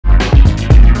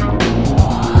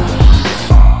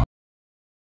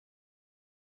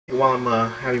while I'm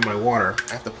having my water,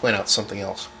 I have to point out something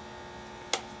else.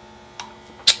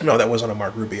 No, that wasn't a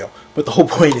Mark Rubio. But the whole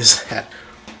point is that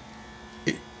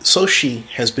Sochi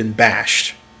has been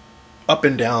bashed up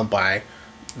and down by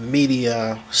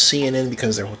media, CNN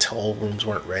because their hotel rooms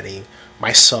weren't ready,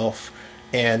 myself,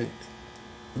 and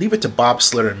leave it to Bob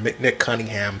Slater and Nick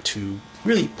Cunningham to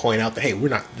really point out that, hey, we're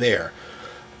not there.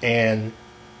 And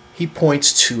he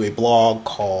points to a blog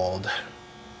called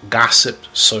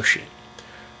GossipSochi.com.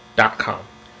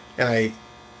 And I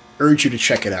urge you to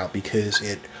check it out because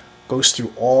it goes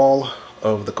through all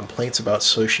of the complaints about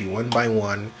Sochi one by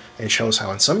one and shows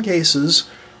how in some cases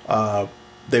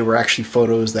they were actually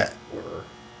photos that were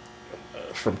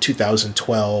from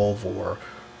 2012, or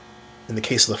in the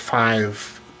case of the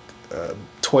 5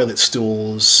 toilet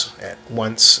stools at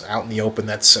once out in the open,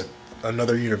 that's at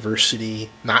another university,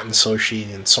 not in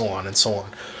Sochi, and so on and so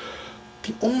on.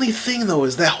 The only thing, though,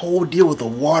 is that whole deal with the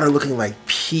water looking like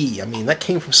pee. I mean, that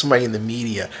came from somebody in the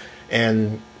media.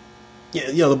 And,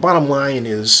 you know, the bottom line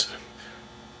is,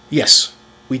 yes,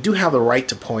 we do have the right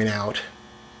to point out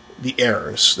the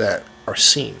errors that are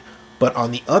seen. But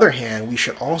on the other hand, we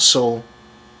should also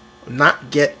not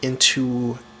get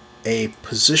into a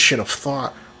position of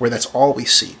thought where that's all we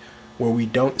see, where we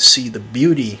don't see the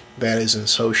beauty that is in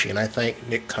Sochi. And I thank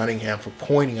Nick Cunningham for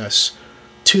pointing us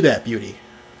to that beauty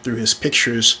through his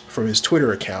pictures from his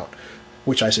Twitter account,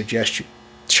 which I suggest you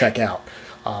check out.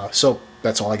 So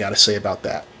that's all I got to say about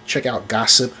that. Check out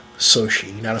Gossip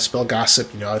Sochi. You know how to spell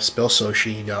gossip, you know how to spell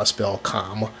Sochi, you know how to spell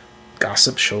com.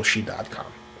 GossipSochi.com.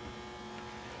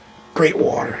 Great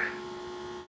water.